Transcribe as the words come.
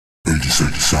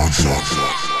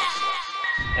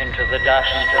Into the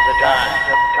dust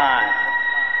of time.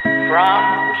 From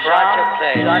such a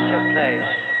place,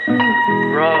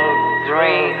 rode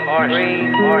three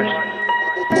horsemen.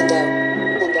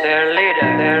 Their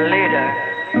leader,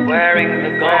 wearing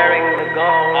the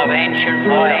gold of ancient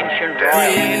royalty.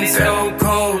 Feeling so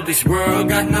cold, this world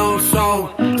got no soul.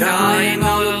 Dying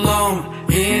all alone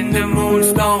in the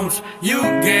moonstones. You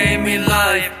gave me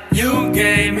life, you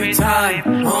gave me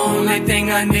time. Only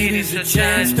thing I need is a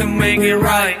chance to make it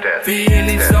right.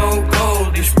 Feeling so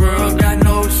cold, this world got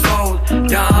no soul.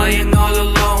 Dying all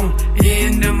alone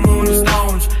in the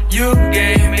moonstones. You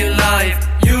gave me life,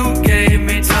 you gave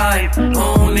me time.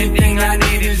 Only thing I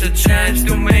need is a chance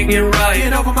to make it right.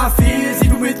 Get over my fears,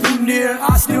 even with you near.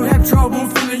 I still have trouble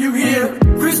feeling you here.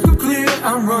 Crystal clear,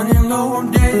 I'm running low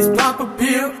on days. Pop a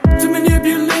pill to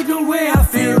manipulate the way I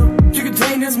feel. To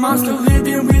contain this monster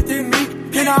living within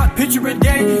me. Cannot picture a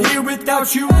day here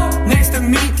without you next to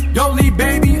me. Don't leave,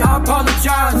 baby, I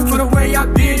apologize for the way I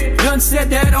been. Done said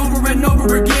that over and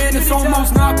over again. It's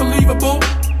almost not believable.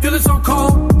 Feeling so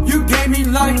cold, you gave me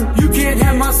life. You can't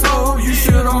have my soul, you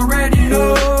should already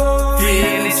know.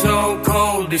 Feeling so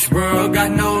cold, this world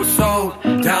got no soul.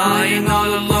 Dying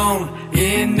all alone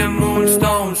in the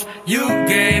moonstones. You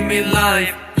gave me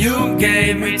life, you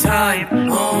gave me time.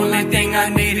 Only thing I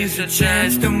need is a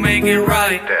chance to make it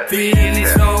right. Feeling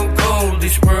so cold,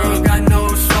 this world got no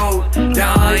soul.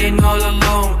 Dying all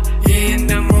alone in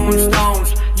the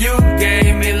moonstones. You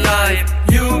gave me life,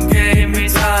 you gave me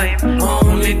time.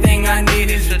 Only thing I need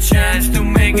is a chance to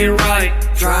make it right.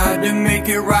 Tried to make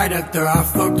it right after I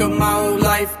fucked up my whole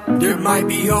life. There might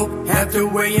be hope, have to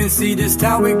wait and see just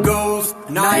how it goes.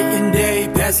 Night and day,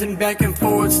 passing back and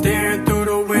forth, staring through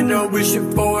the window,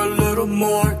 wishing for a little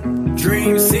more.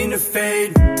 Dreams seem to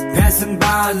fade, passing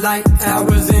by like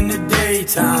hours in the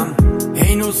daytime.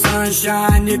 Ain't no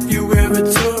sunshine if you ever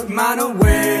took mine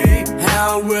away.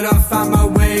 How would I find my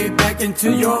way back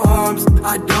into your arms?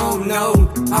 I don't know,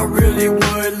 I really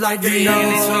would like to know.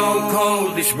 Feeling so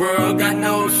cold, this world got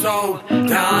no soul.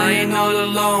 Dying all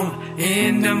alone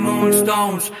in the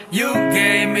moonstones. You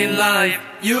gave me life,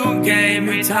 you gave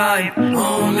me time.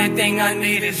 Only thing I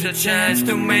need is a chance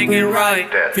to make it right.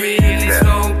 Feeling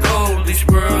so cold, this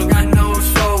world got no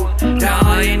soul.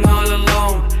 Dying all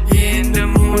alone in the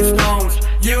moonstones.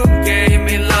 You gave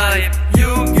me life,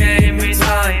 you gave me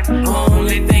time.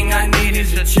 Only thing I need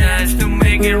is a chance to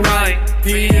make it right.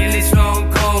 Feeling so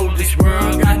cold, this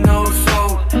world got no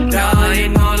soul.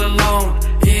 Dying all alone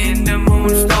in the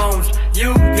moonstones.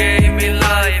 You gave me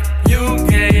life, you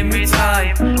gave me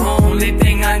time. Only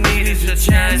thing I need is a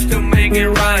chance to make it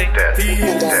right.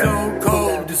 Feeling so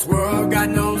cold, this world got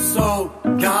no soul.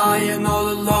 Dying all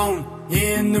alone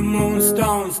in the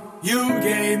moonstones. You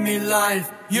gave me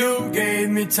life, you gave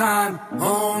me time.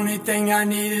 Only thing I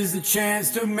need is a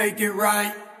chance to make it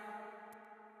right.